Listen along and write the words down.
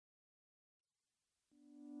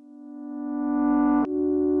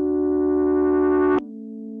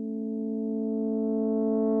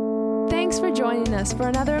us for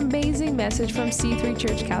another amazing message from C3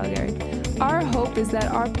 Church Calgary. Our hope is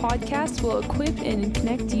that our podcast will equip and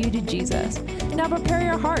connect you to Jesus. Now prepare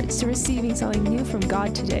your hearts to receiving something new from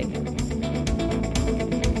God today.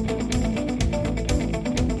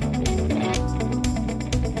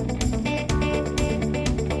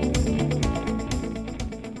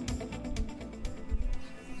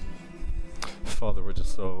 Father, we're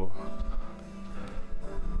just so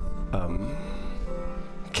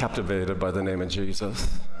captivated by the name of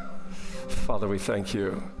Jesus. Father, we thank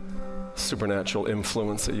you, supernatural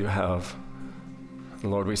influence that you have. And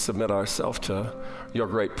Lord, we submit ourselves to your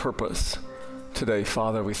great purpose. Today,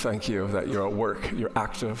 Father, we thank you that you're at work, you're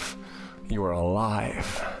active, you are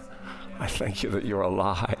alive. I thank you that you're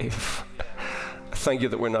alive. Thank you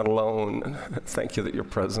that we're not alone. Thank you that you're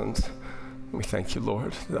present. We thank you,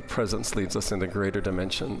 Lord, that presence leads us into greater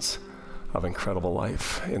dimensions of incredible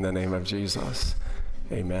life. In the name of Jesus,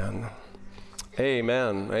 amen.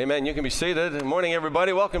 Amen. Amen. You can be seated. Good morning,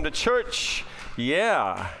 everybody. Welcome to church.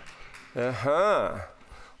 Yeah.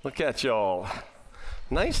 Look at y'all.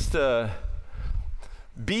 Nice to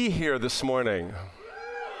be here this morning.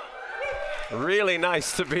 Really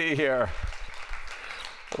nice to be here.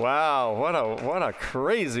 Wow, what a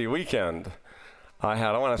crazy weekend I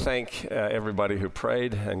had. I want to thank everybody who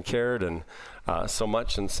prayed and cared and so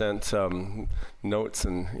much and sent notes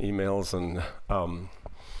and emails and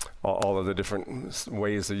all of the different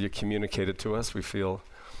ways that you communicated to us. We feel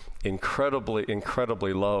incredibly,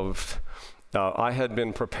 incredibly loved. I had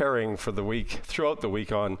been preparing for the week, throughout the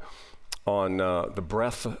week on the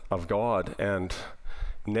breath of God, and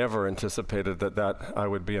never anticipated that I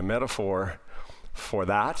would be a metaphor for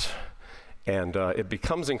that. And it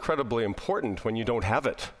becomes incredibly important when you don't have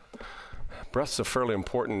it. Breath's a fairly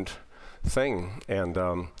important thing. And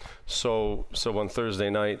so on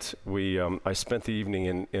Thursday night, I spent the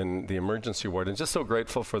evening in the emergency ward, and just so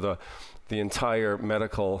grateful for the entire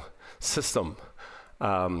medical system.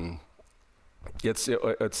 It's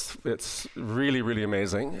really, really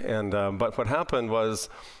amazing. And but what happened was,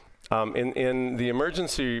 in the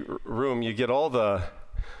emergency room, you get all the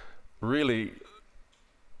really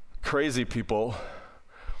crazy people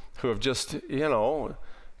who have just,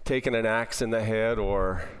 taken an axe in the head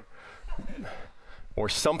or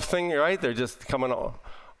something, right? They're just coming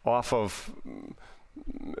off of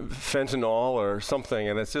fentanyl or something,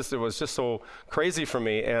 and it was just so crazy for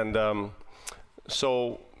me. And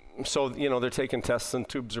so they're taking tests and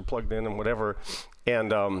tubes are plugged in and whatever.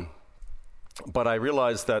 And but I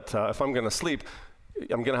realized that if I'm going to sleep,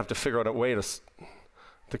 I'm going to have to figure out a way to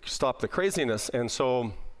stop the craziness. And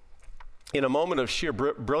so, in a moment of sheer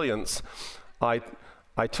brilliance, I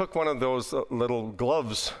took one of those little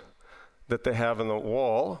gloves that they have in the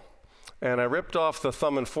wall, and I ripped off the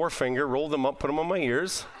thumb and forefinger, rolled them up, put them on my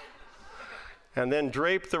ears, and then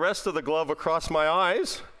draped the rest of the glove across my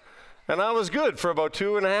eyes, and I was good for about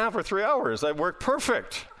 2.5 or 3 hours. I worked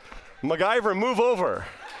perfect. MacGyver, move over.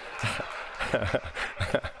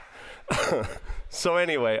 So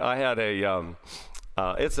anyway, I had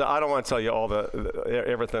I don't want to tell you all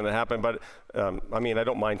everything that happened, but I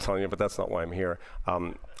don't mind telling you, but that's not why I'm here.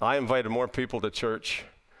 I invited more people to church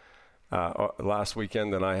last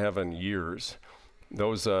weekend than I have in years.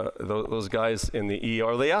 Those guys in the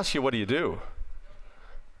ER, they ask you, what do you do?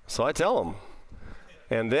 So I tell them,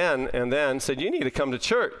 and then said, you need to come to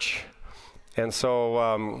church. And so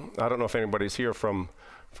I don't know if anybody's here from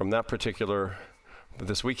that particular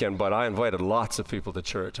this weekend, but I invited lots of people to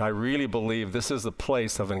church. I really believe this is the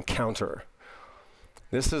place of encounter.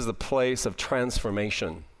 This is the place of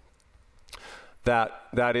transformation. That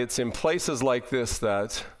it's in places like this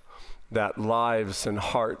that lives and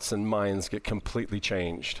hearts and minds get completely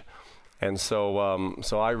changed. And so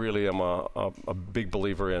I really am a big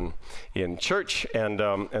believer in church, and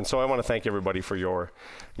so I want to thank everybody for your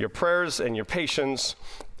prayers and your patience,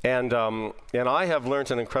 and I have learned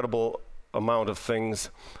an incredible amount of things,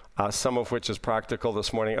 some of which is practical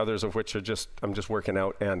this morning, others of which I'm just working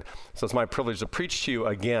out. And so it's my privilege to preach to you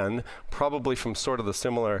again, probably from sort of the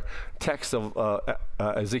similar text of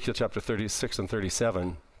Ezekiel chapter 36 and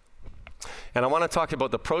 37. And I want to talk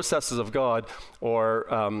about the processes of God, or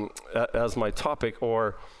as my topic,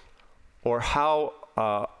 or how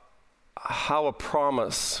a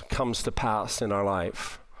promise comes to pass in our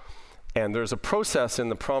life. And there's a process in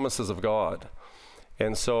the promises of God.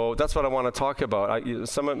 And so that's what I want to talk about.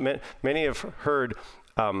 Many have heard,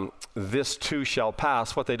 this too shall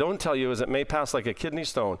pass. What they don't tell you is it may pass like a kidney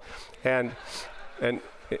stone, and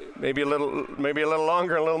maybe a little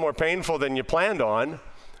longer, a little more painful than you planned on.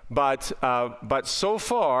 But so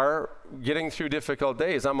far, getting through difficult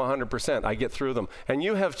days, I'm 100%. I get through them, and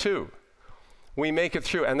you have too. we make it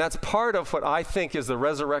through. And that's part of what I think is the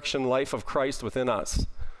resurrection life of Christ within us,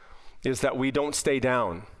 is that we don't stay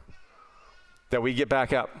down, that we get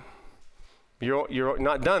back up. You're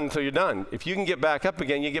not done until you're done. If you can get back up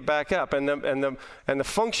again, you get back up. And the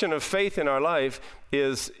function of faith in our life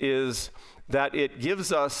is that it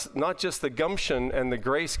gives us not just the gumption, and the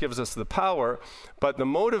grace gives us the power, but the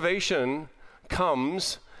motivation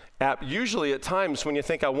comes usually at times when you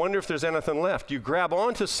think, I wonder if there's anything left. You grab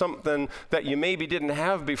onto something that you maybe didn't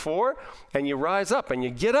have before, and you rise up, and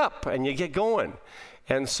you get up, and you get going.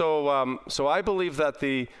 And so I believe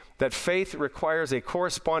that faith requires a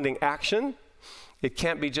corresponding action. It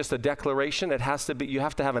can't be just a declaration. It has to be. You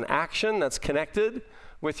have to have an action that's connected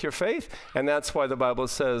with your faith, and that's why the Bible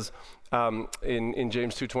says in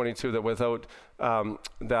James 2:22 that without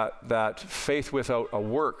that faith without a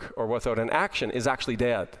work or without an action is actually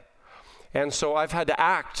dead. And so I've had to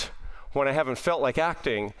act when I haven't felt like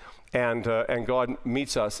acting, and God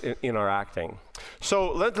meets us in our acting.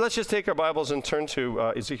 So let's just take our Bibles and turn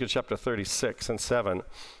to Ezekiel chapter 36 and 7,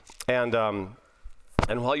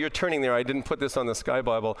 and while you're turning there, I didn't put this on the Sky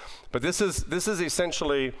Bible, but this is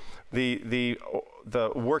essentially the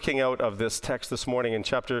working out of this text this morning in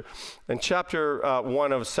chapter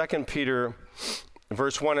 1 of 2 Peter,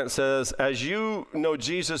 verse 1. It says, "As you know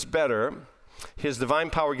Jesus better, His divine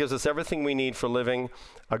power gives us everything we need for living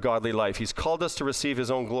a godly life. He's called us to receive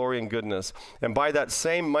His own glory and goodness, and by that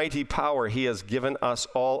same mighty power, He has given us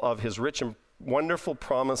all of His rich and wonderful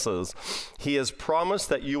promises. He has promised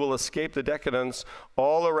that you will escape the decadence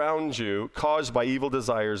all around you caused by evil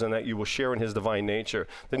desires, and that you will share in His divine nature."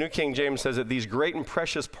 The New King James says that these great and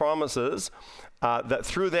precious promises, that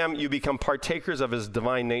through them you become partakers of His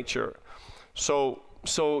divine nature. So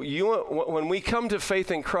when we come to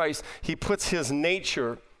faith in Christ, He puts His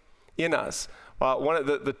nature in us. One of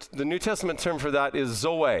the New Testament term for that is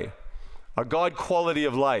Zoe, a God quality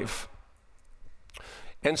of life.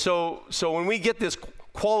 And so when we get this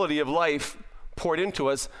quality of life poured into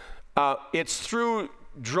us, it's through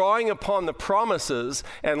drawing upon the promises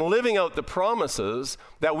and living out the promises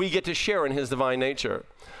that we get to share in His divine nature.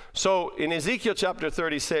 So in Ezekiel chapter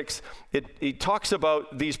 36, it talks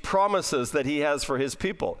about these promises that He has for His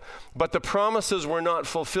people, but the promises were not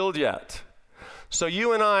fulfilled yet. So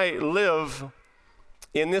you and I live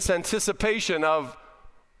in this anticipation of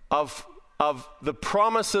the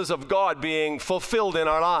promises of God being fulfilled in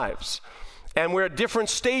our lives. And we're at different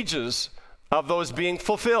stages of those being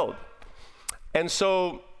fulfilled. And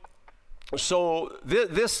so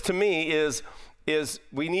this to me is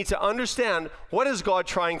we need to understand, what is God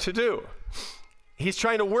trying to do? He's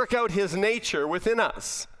trying to work out His nature within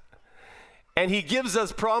us. And He gives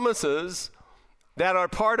us promises that are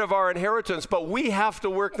part of our inheritance, but we have to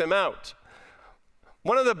work them out.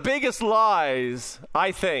 One of the biggest lies,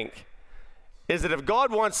 I think, is that if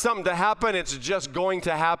God wants something to happen, it's just going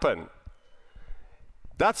to happen.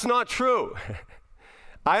 That's not true.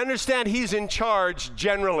 I understand He's in charge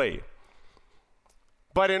generally.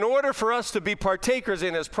 But in order for us to be partakers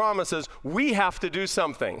in His promises, we have to do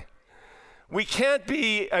something. We can't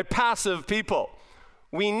be a passive people.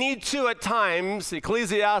 We need to at times,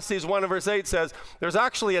 Ecclesiastes 1 verse 8 says, there's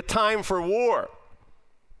actually a time for war.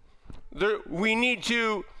 We need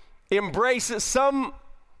to embrace some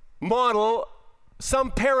model,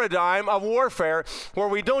 some paradigm of warfare where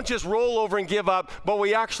we don't just roll over and give up, but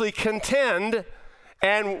we actually contend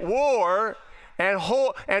and war and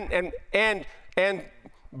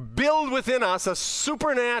build within us a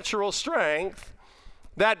supernatural strength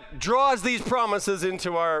that draws these promises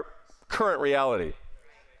into our current reality.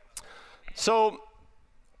 So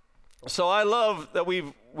I love that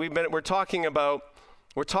we're talking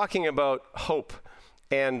about hope.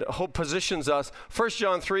 And hope positions us. 1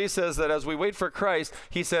 John 3 says that as we wait for Christ,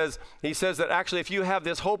 he says that actually if you have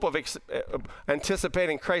this hope of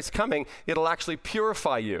anticipating Christ's coming, it'll actually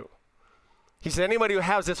purify you. He said anybody who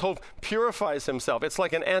has this hope purifies himself. It's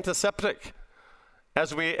like an antiseptic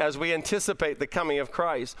as we anticipate the coming of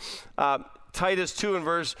Christ. Titus 2 and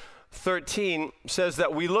verse 13 says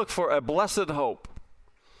that we look for a blessed hope.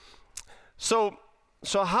 So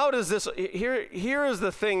how does this, here is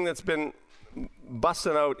the thing that's been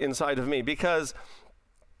busting out inside of me, because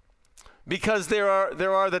there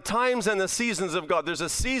are the times and the seasons of God. There's a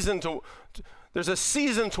season to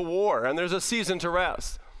war, and there's a season to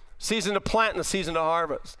rest, season to plant and a season to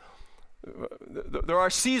harvest. There are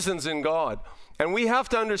seasons in God, and we have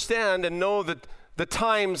to understand and know that the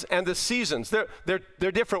times and the seasons,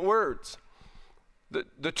 they're different words.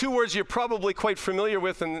 The two words you're probably quite familiar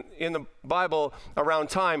with in the Bible around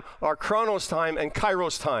time are chronos time and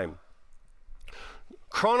kairos time.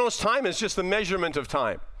 Chronos time is just the measurement of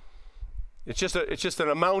time. It's just an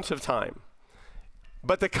amount of time.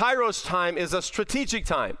 But the Kairos time is a strategic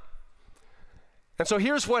time. And so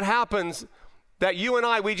here's what happens, that you and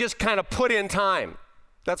I, we just kind of put in time.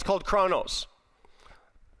 That's called chronos.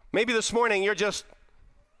 Maybe this morning you're just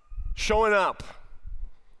showing up.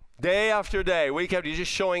 Day after day, week after, you're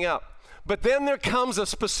just showing up. But then there comes a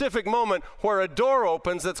specific moment where a door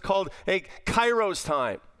opens that's called a Kairos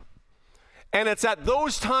time. And it's at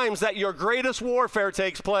those times that your greatest warfare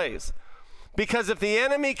takes place. Because if the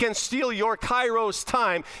enemy can steal your Kairos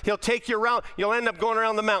time, he'll take you around, you'll end up going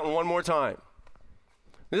around the mountain one more time.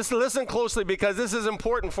 Listen closely, because this is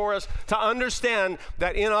important for us to understand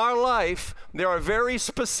that in our life, there are very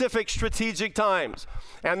specific strategic times.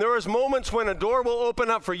 And there is moments when a door will open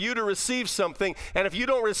up for you to receive something, and if you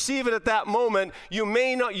don't receive it at that moment, you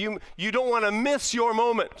don't want to miss your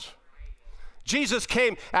moment. Jesus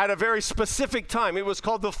came at a very specific time. It was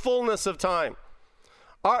called the fullness of time.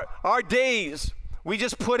 Our days, we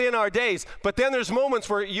just put in our days, but then there's moments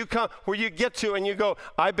where you get to and you go,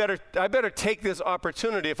 I better take this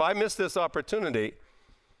opportunity. If I miss this opportunity,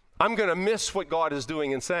 I'm going to miss what God is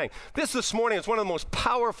doing and saying. This morning is one of the most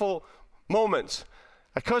powerful moments.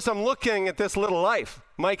 Because I'm looking at this little life,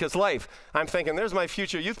 Micah's life, I'm thinking, there's my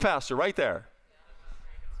future youth pastor right there.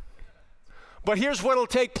 But here's what will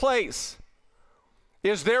take place,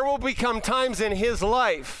 is there will become times in his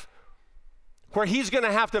life where he's going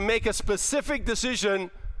to have to make a specific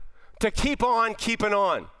decision to keep on keeping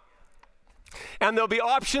on. And there'll be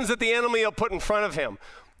options that the enemy will put in front of him.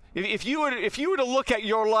 If you were to look at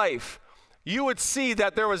your life, you would see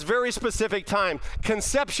that there was very specific time.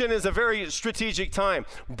 Conception is a very strategic time.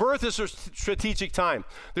 Birth is a strategic time.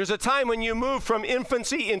 There's a time when you move from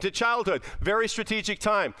infancy into childhood. Very strategic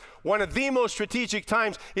time. One of the most strategic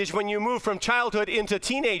times is when you move from childhood into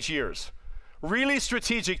teenage years. Really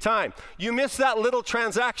strategic time. You miss that little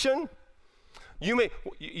transaction, you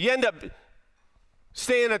end up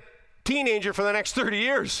staying a teenager for the next 30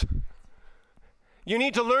 years. You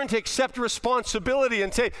need to learn to accept responsibility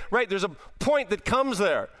and say, right, there's a point that comes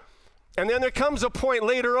there. And then there comes a point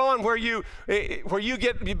later on where you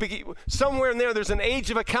get somewhere in there's an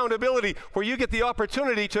age of accountability where you get the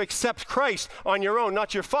opportunity to accept Christ on your own,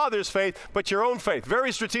 not your father's faith, but your own faith.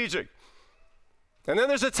 Very strategic. And then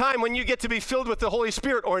there's a time when you get to be filled with the Holy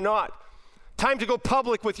Spirit or not. Time to go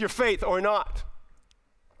public with your faith or not.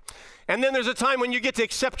 And then there's a time when you get to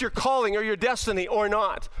accept your calling or your destiny or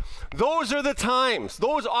not. Those are the times,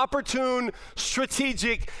 those opportune,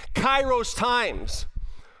 strategic, Kairos times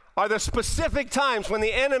are the specific times when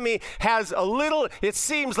the enemy has it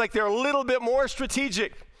seems like they're a little bit more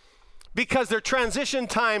strategic because they're transition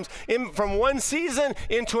times from one season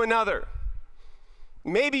into another.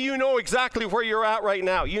 Maybe you know exactly where you're at right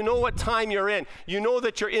now. You know what time you're in. You know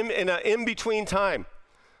that you're in an in-between time.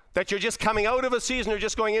 That you're just coming out of a season or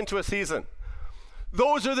just going into a season.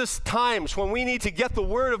 Those are the times when we need to get the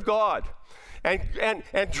Word of God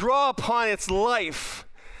and draw upon its life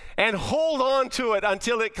and hold on to it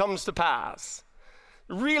until it comes to pass.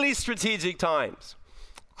 Really strategic times.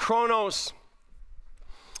 Chronos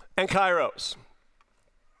and Kairos.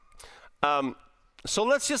 So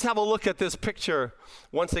let's just have a look at this picture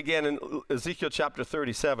once again in Ezekiel chapter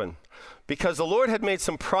 37, because the Lord had made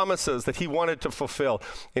some promises that he wanted to fulfill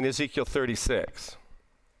in Ezekiel 36.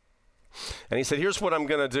 And he said, here's what I'm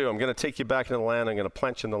going to do. I'm going to take you back into the land. I'm going to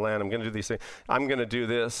plant you in the land. I'm going to do these things. I'm going to do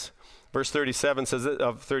this. Verse 37 says,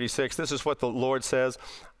 of 36, this is what the Lord says.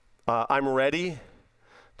 I'm ready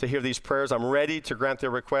to hear these prayers. I'm ready to grant their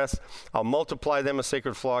requests. I'll multiply them as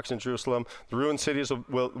sacred flocks in Jerusalem. The ruined cities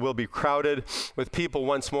will be crowded with people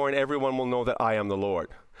once more, and everyone will know that I am the Lord.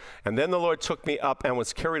 And then the Lord took me up and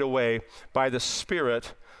was carried away by the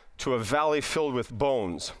Spirit to a valley filled with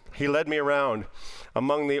bones. He led me around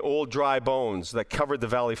among the old dry bones that covered the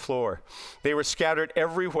valley floor. They were scattered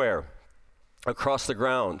everywhere across the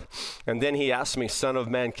ground. And then he asked me, Son of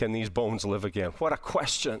man, can these bones live again? What a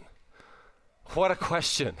question. What a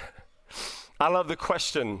question. I love the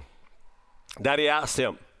question that he asked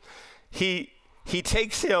him. He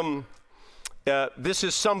takes him, this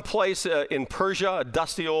is some place in Persia, a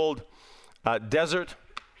dusty old desert,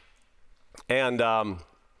 and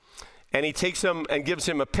he takes him and gives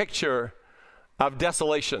him a picture of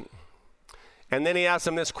desolation. And then he asks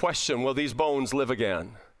him this question, will these bones live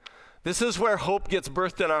again? This is where hope gets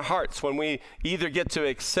birthed in our hearts, when we either get to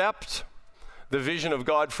accept the vision of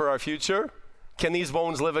God for our future. Can these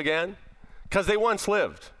bones live again? Because they once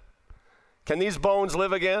lived. Can these bones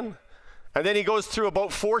live again? And then he goes through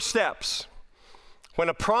about 4 steps. When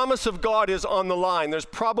a promise of God is on the line, there's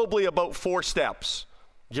probably about 4 steps,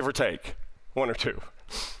 give or take, 1 or 2.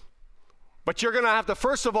 But you're going to have to,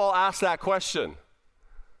 first of all, ask that question.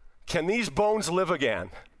 Can these bones live again?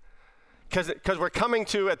 Because we're coming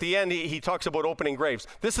to, at the end, he talks about opening graves.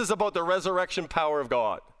 This is about the resurrection power of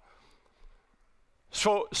God.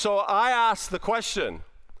 So I ask the question,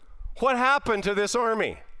 what happened to this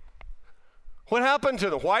army? What happened to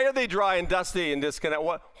them? Why are they dry and dusty and disconnected?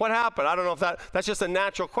 What happened? I don't know if that's just a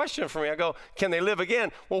natural question for me. I go, can they live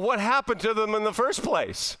again? Well, what happened to them in the first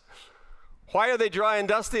place? Why are they dry and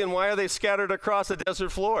dusty, and why are they scattered across the desert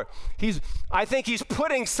floor? I think he's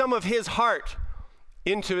putting some of his heart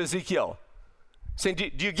into Ezekiel, saying,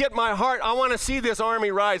 do you get my heart? I want to see this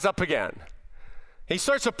army rise up again. He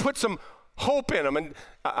starts to put some hope in them, and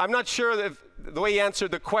I'm not sure that the way he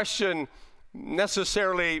answered the question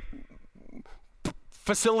necessarily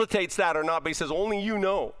facilitates that or not, but he says, only you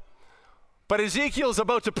know. But Ezekiel's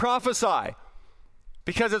about to prophesy,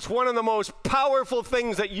 because it's one of the most powerful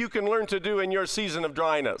things that you can learn to do in your season of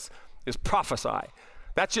dryness, is prophesy.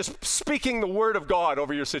 That's just speaking the word of God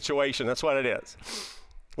over your situation. That's what it is.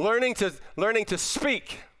 Learning to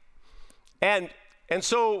speak. And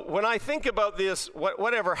so when I think about this,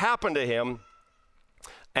 whatever happened to him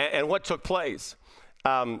and what took place,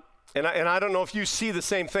 and I don't know if you see the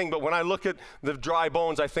same thing, but when I look at the dry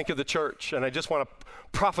bones, I think of the church, and I just want to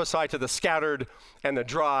prophesy to the scattered and the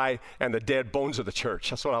dry and the dead bones of the church.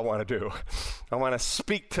 That's what I want to do. I want to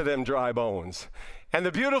speak to them dry bones. And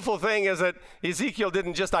the beautiful thing is that Ezekiel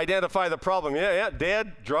didn't just identify the problem. Yeah,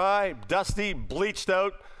 dead, dry, dusty, bleached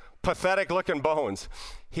out, pathetic-looking bones.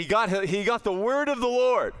 He got the word of the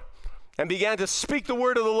Lord and began to speak the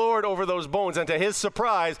word of the Lord over those bones. And to his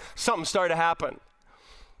surprise, something started to happen.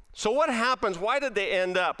 So what happens? Why did they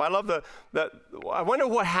end up? I love I wonder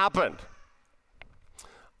what happened.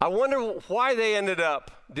 I wonder why they ended up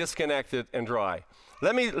disconnected and dry.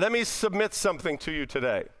 Let me submit something to you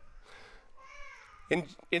today.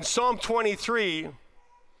 In Psalm 23,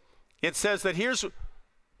 it says that here's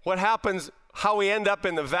what happens, how we end up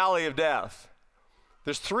in the valley of death.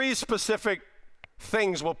 There's 3 specific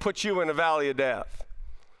things will put you in a valley of death.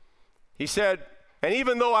 He said, and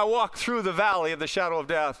even though I walk through the valley of the shadow of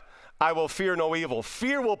death, I will fear no evil.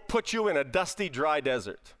 Fear will put you in a dusty, dry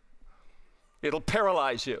desert. It'll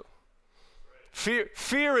paralyze you.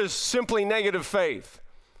 Fear is simply negative faith.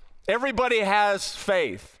 Everybody has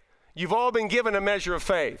faith. You've all been given a measure of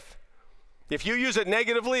faith. If you use it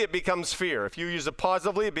negatively, it becomes fear. If you use it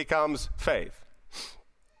positively, it becomes faith.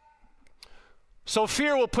 So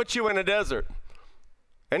fear will put you in a desert.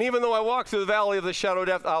 And even though I walk through the valley of the shadow of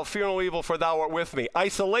death, I'll fear no evil, for thou art with me.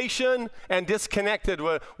 Isolation and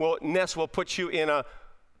disconnectedness will put you in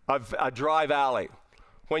a dry valley.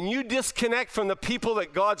 When you disconnect from the people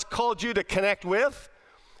that God's called you to connect with,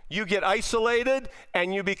 you get isolated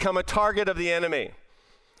and you become a target of the enemy.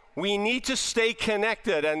 We need to stay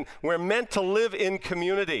connected, and we're meant to live in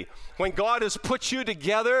community. When God has put you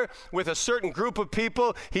together with a certain group of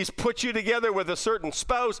people, He's put you together with a certain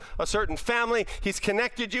spouse, a certain family, He's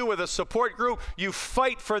connected you with a support group, you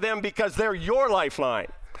fight for them because they're your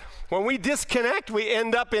lifeline. When we disconnect, we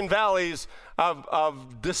end up in valleys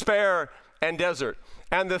of despair and desert.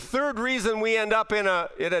 And the third reason we end up in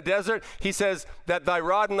a desert, he says, that thy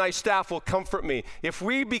rod and thy staff will comfort me. If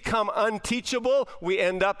we become unteachable, we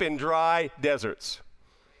end up in dry deserts.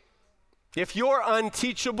 If you're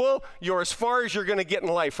unteachable, you're as far as you're going to get in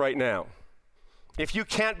life right now. If you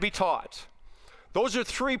can't be taught. Those are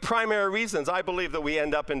 3 primary reasons I believe that we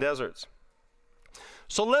end up in deserts.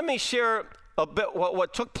 So let me share a bit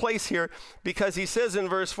what took place here, because he says in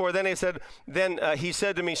verse 4, then he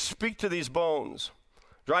said to me, speak to these bones.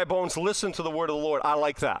 Dry bones, listen to the word of the Lord. I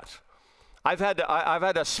like that. I've had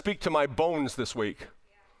to speak to my bones this week.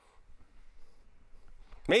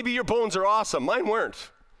 Maybe your bones are awesome. Mine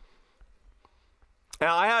weren't. And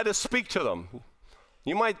I had to speak to them.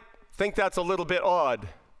 You might think that's a little bit odd,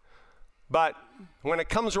 but when it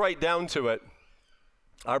comes right down to it,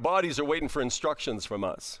 our bodies are waiting for instructions from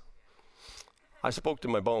us. I spoke to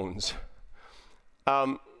my bones.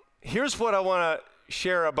 Here's what I want to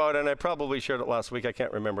share about, and I probably shared it last week, I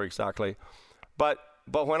can't remember exactly, but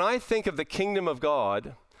when I think of the kingdom of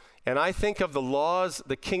God, and I think of the laws,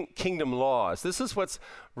 the kingdom laws, this is what's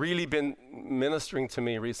really been ministering to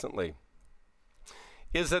me recently,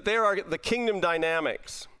 is that there are the kingdom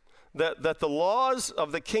dynamics, that the laws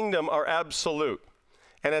of the kingdom are absolute,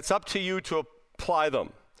 and it's up to you to apply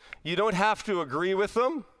them. You don't have to agree with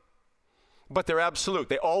them, but they're absolute.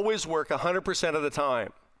 They always work 100% of the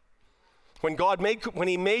time. When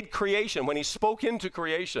He made creation, when He spoke into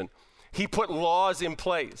creation, He put laws in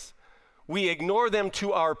place. We ignore them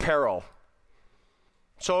to our peril.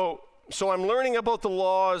 So I'm learning about the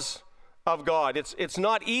laws of God. It's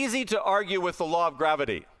not easy to argue with the law of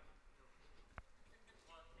gravity.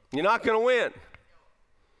 You're not going to win.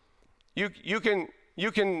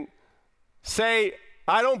 You can say,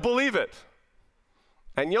 I don't believe it.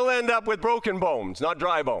 And you'll end up with broken bones, not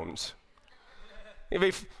dry bones. You'll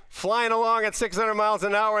be flying along at 600 miles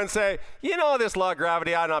an hour and say, you know, this law of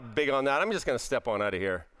gravity, I'm not big on that. I'm just going to step on out of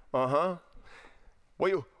here. Uh-huh.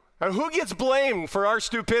 Well, and who gets blamed for our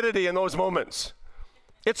stupidity in those moments?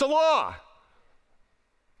 It's a law.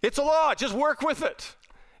 It's a law. Just work with it.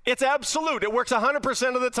 It's absolute. It works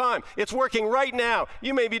 100% of the time. It's working right now.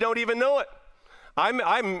 You maybe don't even know it.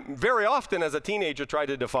 I'm very often as a teenager tried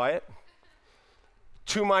to defy it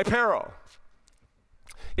to my peril.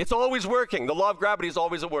 It's always working. The law of gravity is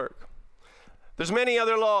always at work. There's many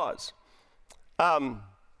other laws.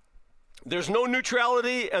 There's no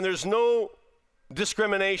neutrality and there's no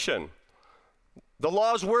discrimination. The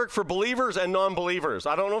laws work for believers and non-believers.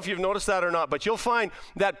 I don't know if you've noticed that or not, but you'll find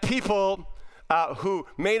that people who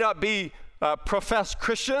may not be professed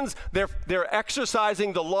Christians, they're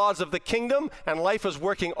exercising the laws of the kingdom and life is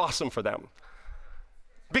working awesome for them.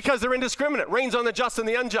 Because they're indiscriminate. Rains on the just and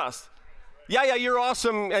the unjust. Yeah, you're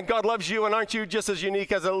awesome and God loves you and aren't you just as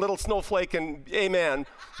unique as a little snowflake and amen.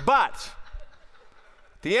 But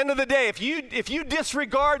at the end of the day, if you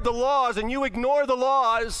disregard the laws and you ignore the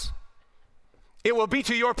laws, it will be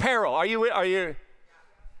to your peril. Are you?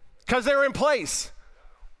 Because they're in place.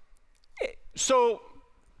 So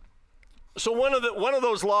one of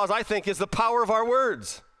those laws, I think, is the power of our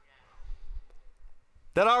words.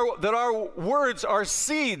 That our words are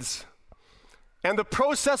seeds, and the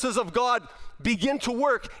processes of God begin to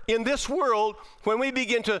work in this world when we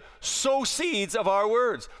begin to sow seeds of our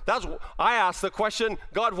words. I asked the question,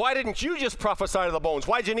 God, why didn't you just prophesy to the bones?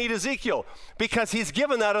 Why'd you need Ezekiel? Because he's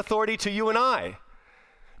given that authority to you and I.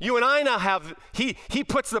 You and I now have, he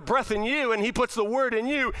puts the breath in you and he puts the word in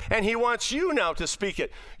you and he wants you now to speak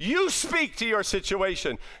it. You speak to your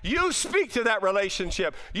situation. You speak to that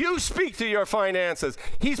relationship. You speak to your finances.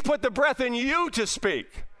 He's put the breath in you to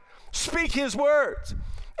speak. Speak his words.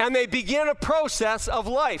 And they begin a process of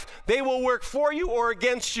life. They will work for you or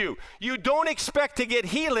against you. You don't expect to get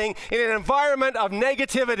healing in an environment of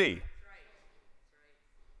negativity.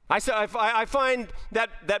 I find that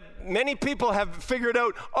many people have figured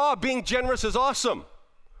out, being generous is awesome.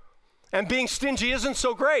 And being stingy isn't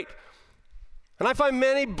so great. And I find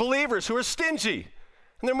many believers who are stingy.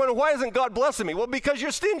 And they're wondering, why isn't God blessing me? Well, because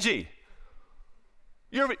you're stingy.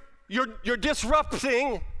 You're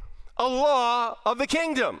disrupting a law of the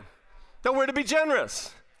kingdom, that we're to be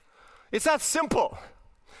generous. It's that simple.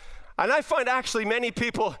 And I find actually many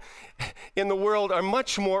people in the world are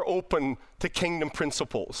much more open to kingdom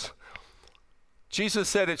principles. Jesus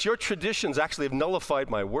said, it's your traditions actually have nullified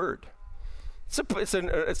my word.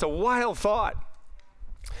 It's a wild thought.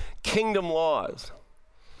 Kingdom laws.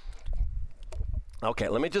 Okay,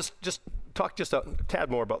 let me just talk just a tad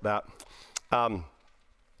more about that.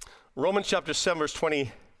 Romans chapter 7, verse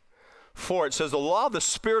 24, it says, the law of the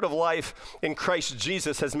Spirit of life in Christ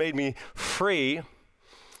Jesus has made me free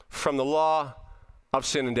from the law of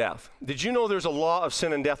sin and death. Did you know there's a law of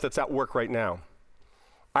sin and death that's at work right now?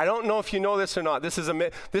 I don't know if you know this or not. This is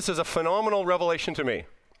a phenomenal revelation to me.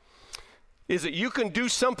 Is that you can do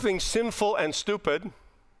something sinful and stupid,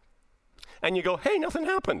 and you go, hey, nothing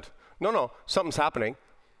happened. No, something's happening.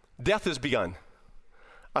 Death has begun.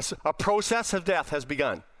 A process of death has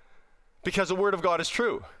begun because the Word of God is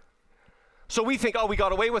true. So we think, we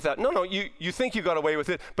got away with that. No, you think you got away with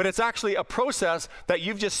it, but it's actually a process that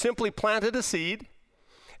you've just simply planted a seed,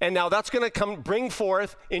 and now that's going to bring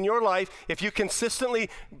forth in your life, if you consistently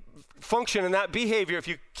function in that behavior, if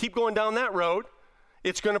you keep going down that road,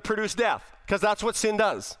 it's going to produce death, because that's what sin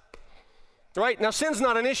does. Right? Now, sin's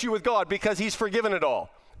not an issue with God because he's forgiven it all,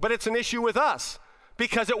 but it's an issue with us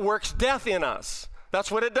because it works death in us.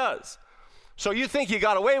 That's what it does. So you think you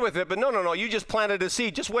got away with it, but no, you just planted a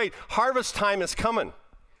seed. Just wait, harvest time is coming.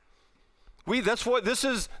 This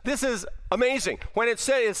is amazing. When it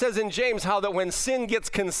says in James how that when sin gets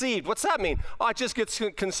conceived, what's that mean? It just gets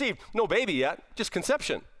conceived. No baby yet, just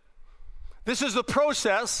conception. This is the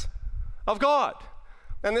process of God,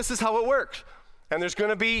 and this is how it works. And there's going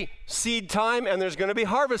to be seed time and there's going to be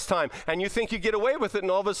harvest time. And you think you get away with it,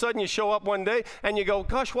 and all of a sudden you show up one day and you go,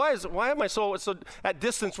 gosh, why am I so at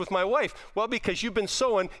distance with my wife? Well, because you've been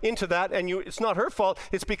sowing into that, and it's not her fault.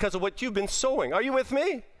 It's because of what you've been sowing. Are you with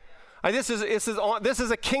me? This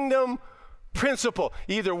is a kingdom principle.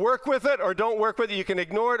 Either work with it or don't work with it. You can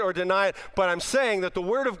ignore it or deny it. But I'm saying that the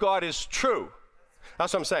Word of God is true.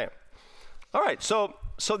 That's what I'm saying. All right, so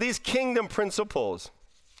these kingdom principles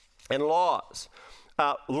and laws.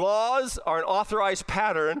 laws are an authorized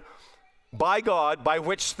pattern by God by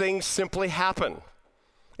which things simply happen.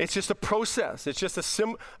 It's just a process. It's just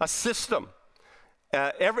a system.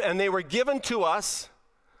 And they were given to us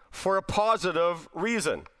for a positive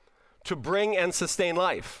reason, to bring and sustain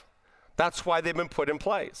life. That's why they've been put in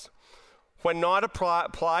place. When not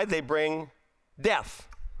applied, they bring death.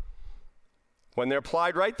 When they're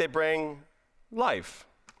applied right, they bring life.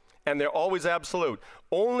 And they're always absolute.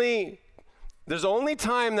 There's only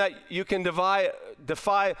time that you can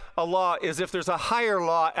defy a law is if there's a higher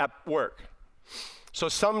law at work. So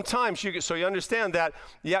sometimes you understand that,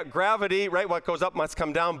 gravity, right, what goes up must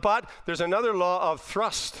come down, but there's another law of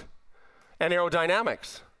thrust and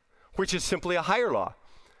aerodynamics, which is simply a higher law.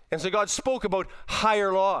 And so God spoke about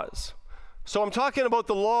higher laws. So I'm talking about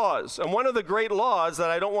the laws, and one of the great laws that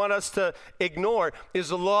I don't want us to ignore is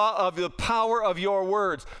the law of the power of your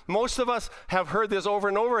words. Most of us have heard this over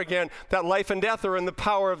and over again, that life and death are in the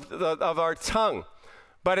power of our tongue.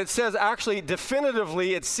 But it says actually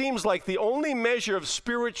definitively, it seems like the only measure of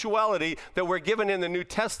spirituality that we're given in the New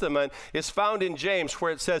Testament is found in James,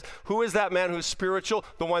 where it says, who is that man who's spiritual?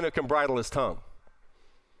 The one that can bridle his tongue.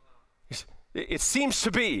 It seems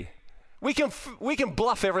to be. We can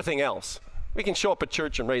bluff everything else. We can show up at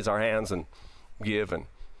church and raise our hands and give and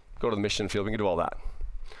go to the mission field. We can do all that.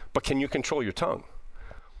 But can you control your tongue?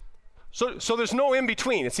 So there's no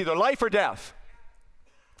in-between. It's either life or death.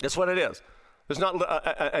 That's what it is. There's not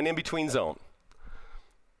an in-between zone.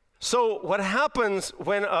 So what happens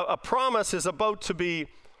when a promise is about to be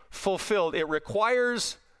fulfilled, it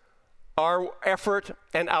requires our effort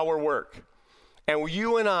and our work. And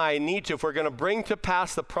you and I need to, if we're going to bring to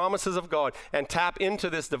pass the promises of God and tap into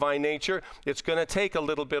this divine nature, it's going to take a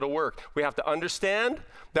little bit of work. We have to understand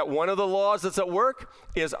that one of the laws that's at work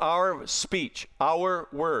is our speech, our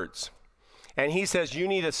words. And he says you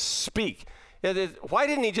need to speak. Why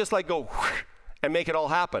didn't he just go and make it all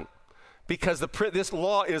happen? Because this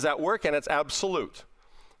law is at work and it's absolute.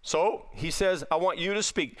 So he says, I want you to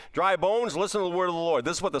speak. Dry bones, listen to the word of the Lord.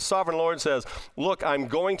 This is what the sovereign Lord says. Look, I'm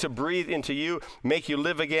going to breathe into you, make you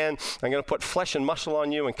live again. I'm going to put flesh and muscle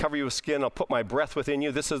on you and cover you with skin. I'll put my breath within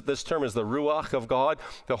you. This term is the Ruach of God,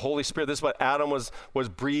 the Holy Spirit. This is what Adam was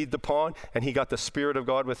breathed upon, and he got the Spirit of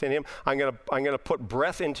God within him. I'm going to put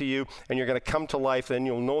breath into you, and you're going to come to life. Then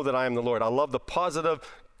you'll know that I am the Lord. I love the positive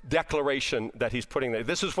declaration that he's putting there.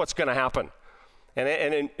 This is what's going to happen.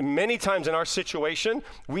 And many times in our situation,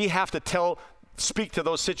 we have to speak to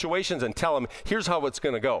those situations and tell them, here's how it's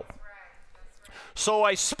going to go. So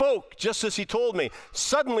I spoke just as he told me.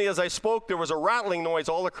 Suddenly as I spoke, there was a rattling noise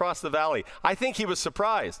all across the valley. I think he was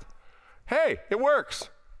surprised. Hey, it works.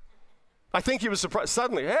 I think he was surprised.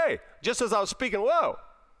 Suddenly, hey, just as I was speaking, whoa.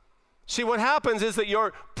 See, what happens is that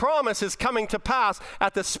your promise is coming to pass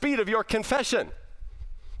at the speed of your confession.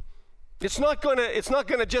 It's not going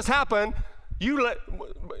to just happen.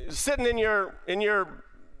 Sitting in your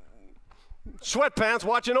sweatpants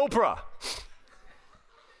watching Oprah.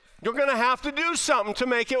 You're going to have to do something to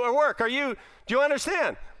make it work. Do you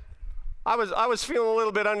understand? I was feeling a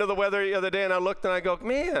little bit under the weather the other day, and I looked and I go,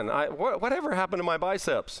 man, whatever happened to my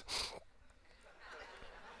biceps?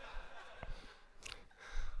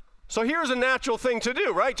 So here's a natural thing to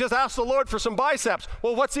do, right? Just ask the Lord for some biceps.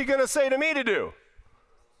 Well, what's he going to say to me to do?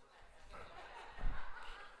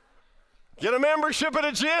 Get a membership at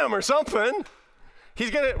a gym or something. He's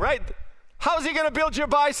going to, right? How's he going to build your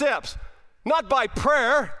biceps? Not by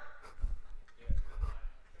prayer.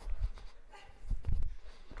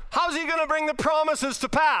 How's he going to bring the promises to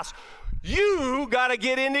pass? You got to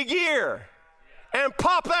get into gear and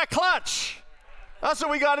pop that clutch. That's what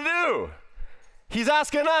we got to do. He's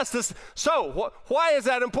asking us this. So why is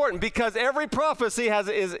that important? Because every prophecy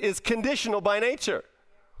is conditional by nature.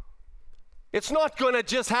 It's not going to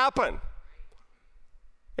just happen.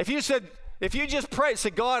 If you just pray, say,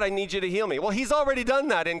 God, I need you to heal me. Well, he's already done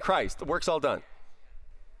that in Christ. The work's all done.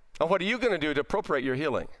 And what are you going to do to appropriate your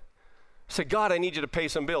healing? Say, God, I need you to pay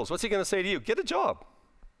some bills. What's he going to say to you? Get a job.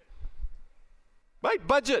 Right?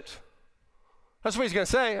 Budget. That's what he's going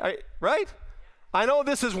to say, right? I know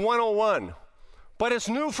this is 101, but it's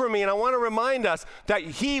new for me, and I want to remind us that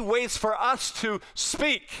he waits for us to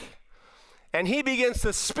speak. And he begins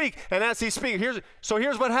to speak, and as he speaks, here's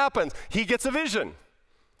what happens. He gets a vision.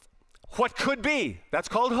 What could be? That's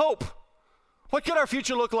called hope. What could our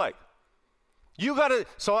future look like?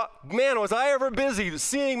 Was I ever busy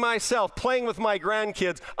seeing myself playing with my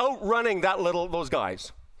grandkids, outrunning those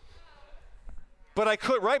guys? But I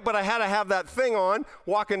could, right? But I had to have that thing on,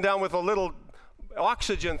 walking down with a little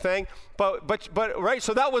oxygen thing. But right,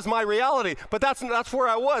 so that was my reality. But that's where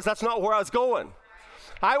I was. That's not where I was going.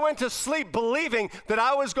 I went to sleep believing that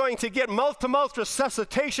I was going to get mouth-to-mouth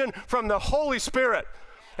resuscitation from the Holy Spirit.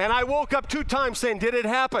 And I woke up 2 times saying, did it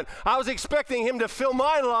happen? I was expecting him to fill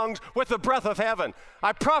my lungs with the breath of heaven.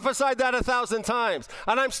 I prophesied that 1,000 times,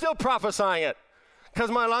 and I'm still prophesying it because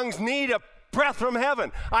my lungs need a breath from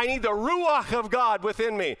heaven. I need the ruach of God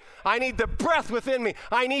within me. I need the breath within me.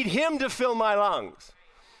 I need him to fill my lungs.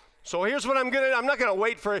 So here's what I'm not going to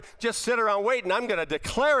wait for, just sit around waiting. I'm going to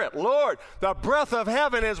declare it. Lord, the breath of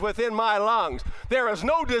heaven is within my lungs. There is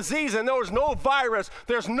no disease and there's no virus.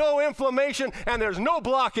 There's no inflammation and there's no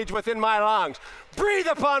blockage within my lungs. Breathe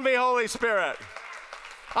upon me, Holy Spirit.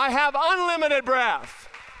 I have unlimited breath.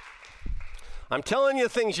 I'm telling you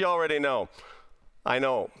things you already know. I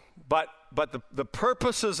know. But the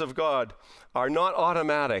purposes of God are not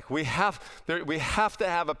automatic. We have to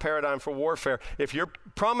have a paradigm for warfare. If your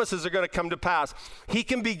promises are going to come to pass, he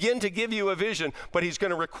can begin to give you a vision, but he's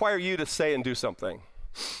going to require you to say and do something.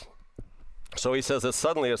 So he says that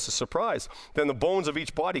suddenly it's a surprise. Then the bones of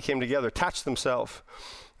each body came together, attached themselves.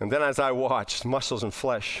 And then as I watched, muscles and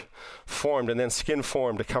flesh formed, and then skin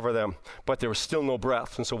formed to cover them. But there was still no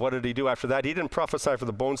breath. And so what did he do after that? He didn't prophesy for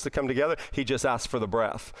the bones to come together. He just asked for the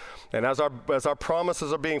breath. And as our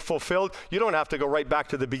promises are being fulfilled, you don't have to go right back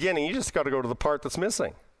to the beginning. You just got to go to the part that's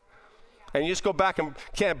missing. And you just go back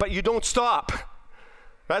but you don't stop.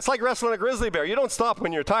 That's like wrestling a grizzly bear. You don't stop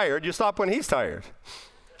when you're tired. You stop when he's tired.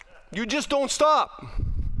 You just don't stop.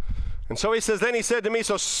 And so he says, then he said to me,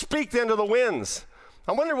 so speak then to the winds.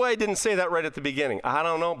 I wonder why he didn't say that right at the beginning. I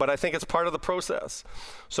don't know, but I think it's part of the process.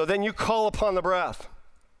 So then you call upon the breath.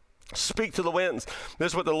 Speak to the winds.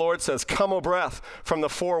 This is what the Lord says, come, O breath, from the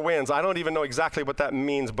 4 winds. I don't even know exactly what that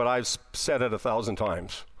means, but I've said it 1,000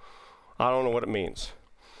 times. I don't know what it means,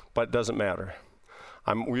 but it doesn't matter.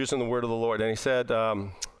 I'm using the word of the Lord. And he said, the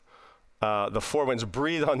 4 winds,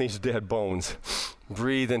 breathe on these dead bones.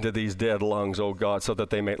 Breathe into these dead lungs, O God, so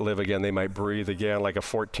that they might live again. They might breathe again like a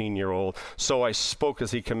 14-year-old. So I spoke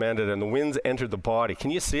as he commanded, and the winds entered the body. Can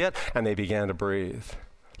you see it? And they began to breathe.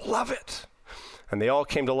 Love it. And they all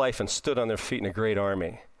came to life and stood on their feet in a great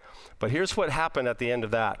army. But here's what happened at the end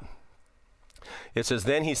of that. It says,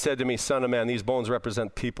 then he said to me, son of man, these bones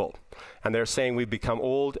represent people. And they're saying we've become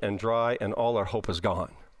old and dry, and all our hope is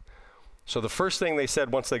gone. So the first thing they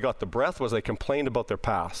said once they got the breath was they complained about their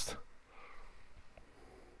past.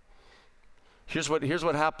 Here's what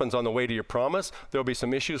happens on the way to your promise. There'll be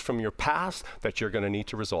some issues from your past that you're going to need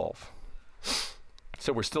to resolve.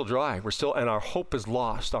 So we're still dry. And our hope is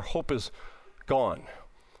lost. Our hope is gone.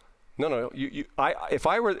 No. If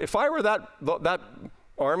I were that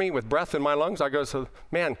army with breath in my lungs, I go, so,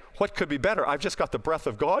 man, what could be better? I've just got the breath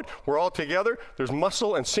of God. We're all together. There's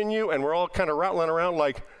muscle and sinew, and we're all kind of rattling around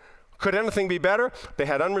like, could anything be better? They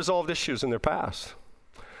had unresolved issues in their past.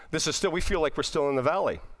 We feel like we're still in the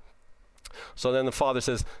valley. So then the Father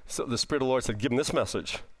says, so the Spirit of the Lord said, give them this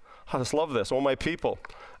message. I just love this. Oh, my people,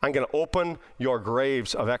 I'm going to open your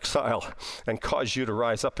graves of exile and cause you to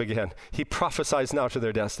rise up again. He prophesies now to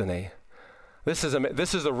their destiny. This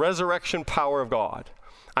is the resurrection power of God.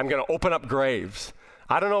 I'm going to open up graves.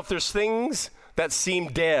 I don't know if there's things that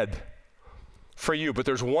seem dead for you, but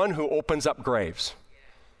there's one who opens up graves.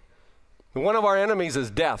 One of our enemies is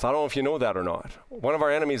death. I don't know if you know that or not. One of our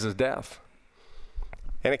enemies is death.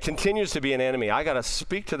 And it continues to be an enemy. I got to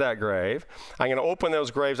speak to that grave. I'm going to open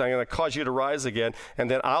those graves. I'm going to cause you to rise again.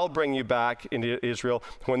 And then I'll bring you back into Israel.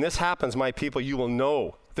 When this happens, my people, you will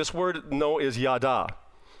know. This word know is yada.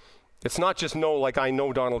 It's not just know like I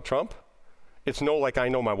know Donald Trump. It's know like I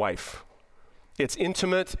know my wife. It's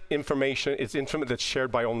intimate information. It's intimate that's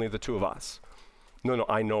shared by only the two of us. No,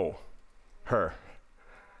 I know her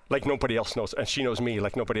like nobody else knows. And she knows me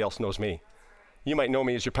like nobody else knows me. You might know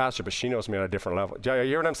me as your pastor, but she knows me on a different level. Do you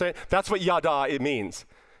hear what I'm saying? That's what yada it means.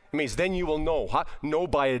 It means then you will know. Know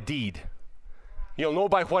by a deed. You'll know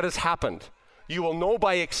by what has happened. You will know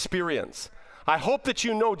by experience. I hope that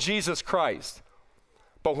you know Jesus Christ.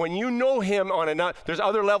 But when you know him there's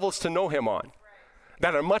other levels to know him on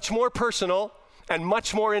that are much more personal and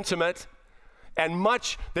much more intimate and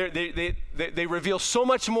they reveal so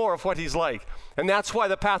much more of what he's like. And that's why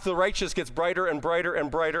the path of the righteous gets brighter and brighter and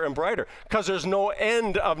brighter and brighter, because there's no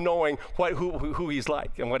end of knowing who he's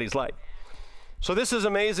like and what he's like. So this is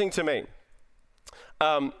amazing to me.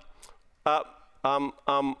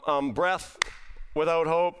 Breath without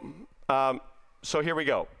hope. So here we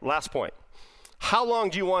go. Last point. How long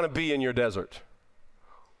do you want to be in your desert?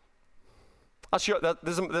 I'll show that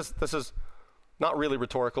this is not really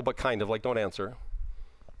rhetorical, but kind of like, don't answer.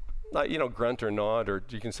 Grunt or nod, or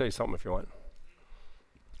you can say something if you want.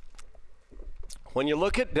 When you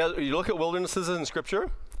look at wildernesses in Scripture,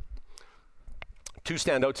 Two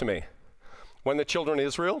stand out to me. When the children of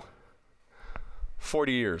Israel,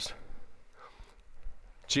 40 years.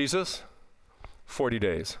 Jesus, 40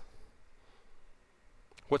 days.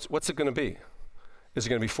 What's it going to be? Is it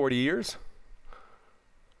going to be 40 years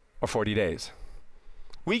or 40 days?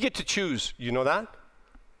 We get to choose, you know that?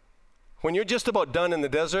 When you're just about done in the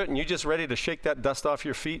desert and you're just ready to shake that dust off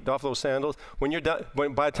your feet, off those sandals, when you're done,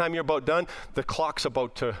 by the time you're about done, the clock's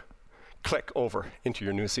about to click over into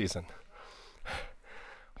your new season.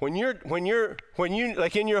 When you,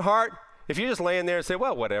 like in your heart, if you're just laying there and say,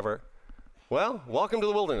 well, whatever, well, welcome to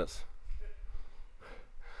the wilderness.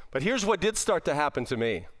 But here's what did start to happen to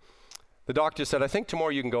me. The doctor said, I think tomorrow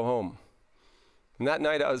you can go home. And that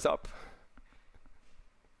night I was up.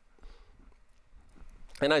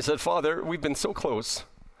 And I said, Father, we've been so close.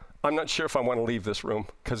 I'm not sure if I want to leave this room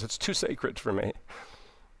because it's too sacred for me.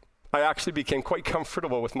 I actually became quite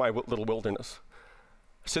comfortable with my little wilderness.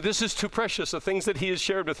 So this is too precious. The things that he has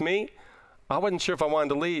shared with me, I wasn't sure if I wanted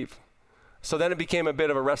to leave. So then it became a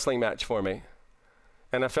bit of a wrestling match for me.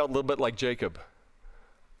 And I felt a little bit like Jacob.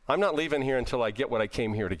 I'm not leaving here until I get what I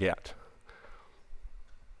came here to get.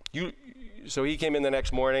 So he came in the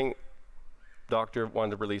next morning. Doctor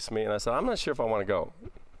wanted to release me, and I said, I'm not sure if I want to go.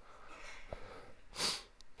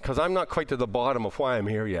 Because I'm not quite to the bottom of why I'm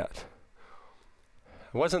here yet.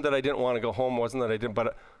 It wasn't that I didn't want to go home, wasn't that I didn't,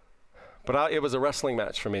 but it was a wrestling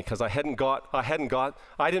match for me because I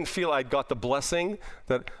didn't feel I'd got the blessing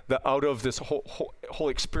that out of this whole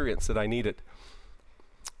experience that I needed.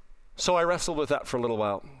 So I wrestled with that for a little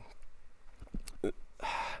while.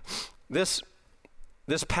 This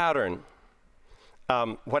pattern,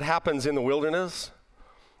 what happens in the wilderness,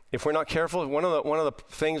 if we're not careful, one of the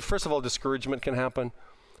things, first of all, discouragement can happen,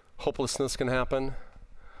 hopelessness can happen.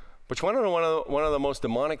 But one of the most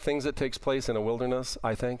demonic things that takes place in a wilderness,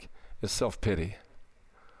 I think, is self-pity.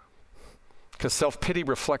 Because self-pity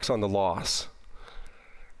reflects on the loss,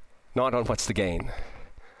 not on what's to gain.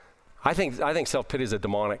 I think self-pity is a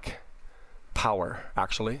demonic power,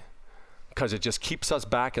 actually, because it just keeps us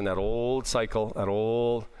back in that old cycle,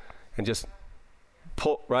 and just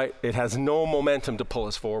pull, right? It has no momentum to pull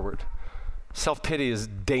us forward. Self-pity is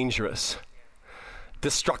dangerous,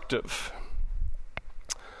 destructive.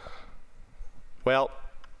 Well,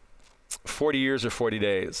 40 years or 40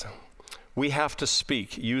 days. We have to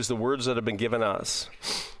speak, use the words that have been given us.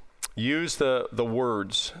 Use the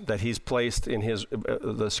words that he's placed in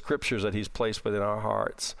the scriptures that he's placed within our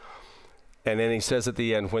hearts. And then he says at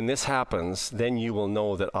the end, when this happens, then you will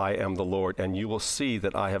know that I am the Lord, and you will see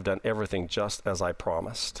that I have done everything just as I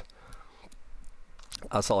promised.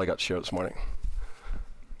 That's all I got to share this morning.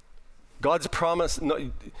 God's promise,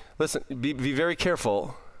 listen, be very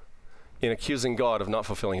careful in accusing God of not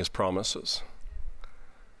fulfilling his promises.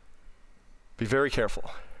 Be very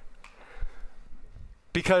careful.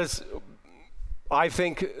 Because I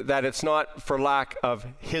think that it's not for lack of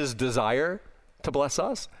his desire to bless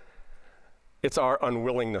us. It's our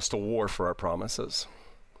unwillingness to war for our promises.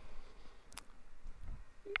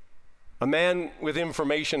 A man with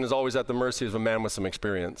information is always at the mercy of a man with some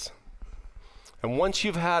experience. And once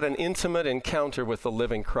you've had an intimate encounter with the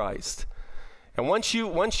living Christ, and once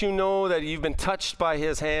you know that you've been touched by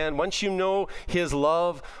his hand, once you know his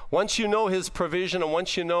love, once you know his provision, and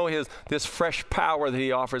once you know this fresh power that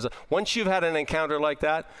he offers, once you've had an encounter like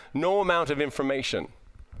that, no amount of information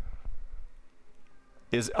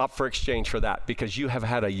is up for exchange for that, because you have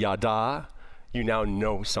had a yada, you now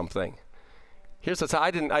know something. Here's the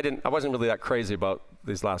thing, I wasn't really that crazy about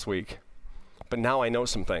this last week, but now I know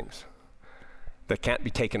some things that can't be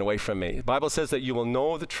taken away from me. The Bible says that you will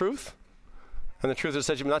know the truth, and the truth is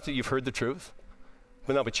that not that you've heard the truth,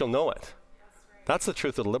 but you'll know it. That's the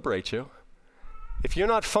truth that'll liberate you. If you're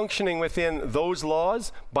not functioning within those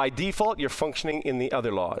laws, by default, you're functioning in the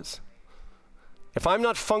other laws. If I'm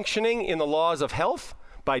not functioning in the laws of health,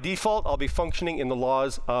 by default, I'll be functioning in the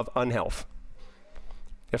laws of unhealth.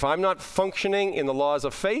 If I'm not functioning in the laws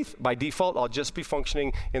of faith, by default, I'll just be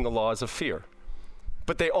functioning in the laws of fear.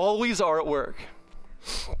 But they always are at work.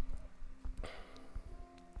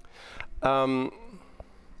 Why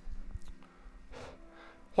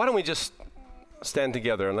don't we just stand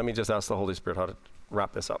together and let me just ask the Holy Spirit how to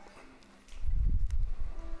wrap this up.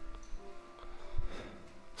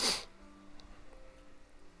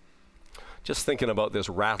 Just thinking about this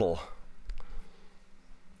rattle.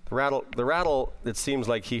 The rattle, it seems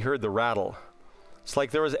like he heard the rattle. It's like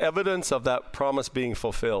there was evidence of that promise being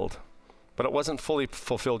fulfilled, but it wasn't fully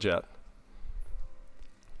fulfilled yet.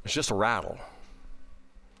 It's just a rattle.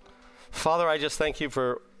 Father, I just thank you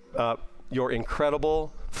for your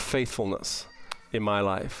incredible faithfulness in my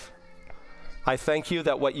life. I thank you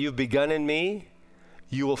that what you've begun in me,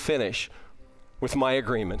 you will finish with my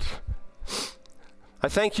agreement. I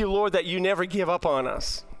thank you, Lord, that you never give up on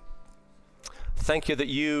us. Thank you that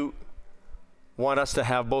you want us to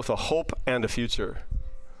have both a hope and a future.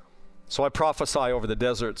 So I prophesy over the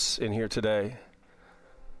deserts in here today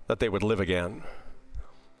that they would live again.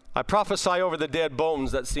 I prophesy over the dead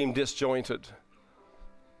bones that seem disjointed.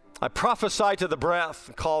 I prophesy to the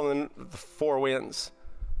breath, calling the four winds,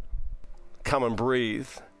 come and breathe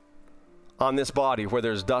on this body where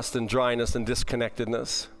there's dust and dryness and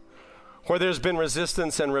disconnectedness, where there's been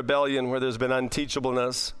resistance and rebellion, where there's been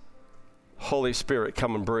unteachableness. Holy Spirit,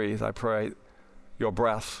 come and breathe. I pray your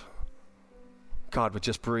breath, God, would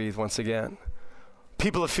just breathe once again.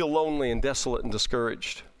 People that feel lonely and desolate and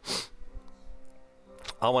discouraged,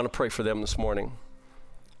 I want to pray for them this morning.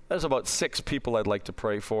 There's about 6 people I'd like to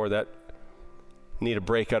pray for that need a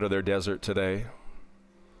break out of their desert today.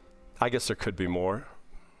 I guess there could be more.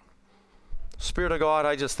 Spirit of God,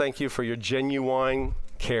 I just thank you for your genuine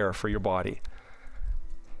care for your body.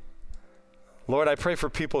 Lord, I pray for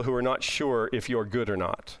people who are not sure if you're good or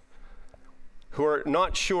not, who are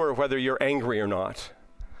not sure whether you're angry or not,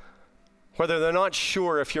 whether they're not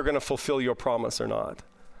sure if you're going to fulfill your promise or not.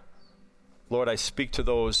 Lord, I speak to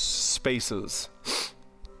those spaces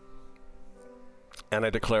and I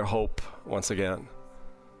declare hope once again.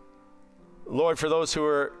 Lord, for those who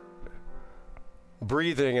are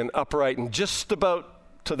breathing and upright and just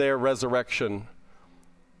about to their resurrection,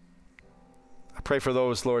 I pray for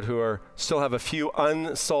those, Lord, who still have a few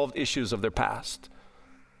unsolved issues of their past,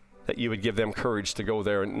 that you would give them courage to go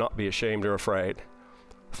there and not be ashamed or afraid.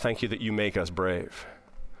 Thank you that you make us brave.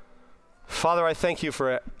 Father, I thank you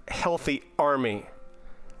for a healthy army,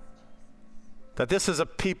 that this is a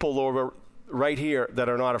people, Lord, right here that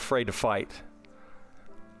are not afraid to fight.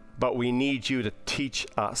 But we need you to teach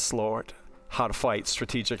us, Lord, how to fight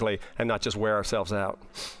strategically and not just wear ourselves out.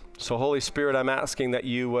 So Holy Spirit, I'm asking that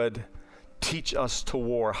you would teach us to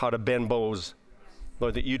war, how to bend bows.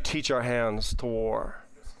 Lord, that you teach our hands to war.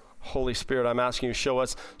 Holy Spirit, I'm asking you to show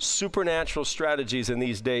us supernatural strategies in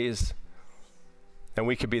these days, and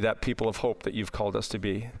we could be that people of hope that you've called us to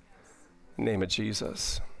be. In the name of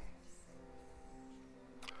Jesus.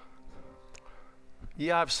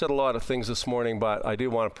 Yeah, I've said a lot of things this morning, but I do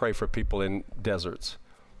want to pray for people in deserts.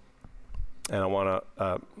 And I want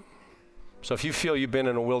to, so if you feel you've been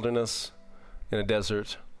in a wilderness, in a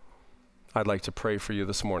desert, I'd like to pray for you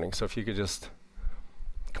this morning. So if you could just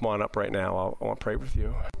come on up right now, I want to pray with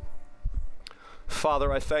you.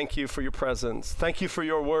 Father, I thank you for your presence. Thank you for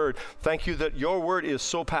your word. Thank you that your word is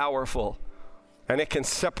so powerful and it can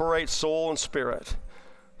separate soul and spirit.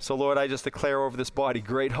 So Lord, I just declare over this body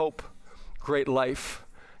great hope, great life,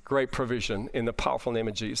 great provision in the powerful name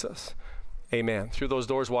of Jesus. Amen. Through those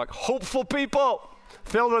doors walk hopeful people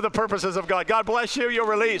filled with the purposes of God. God bless you. You're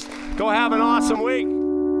released. Go have an awesome week.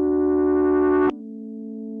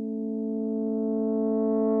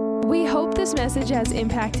 We hope this message has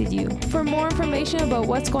impacted you. For more information about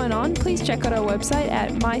what's going on, please check out our website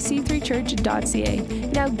at myc3church.ca.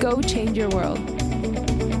 Now go change your world.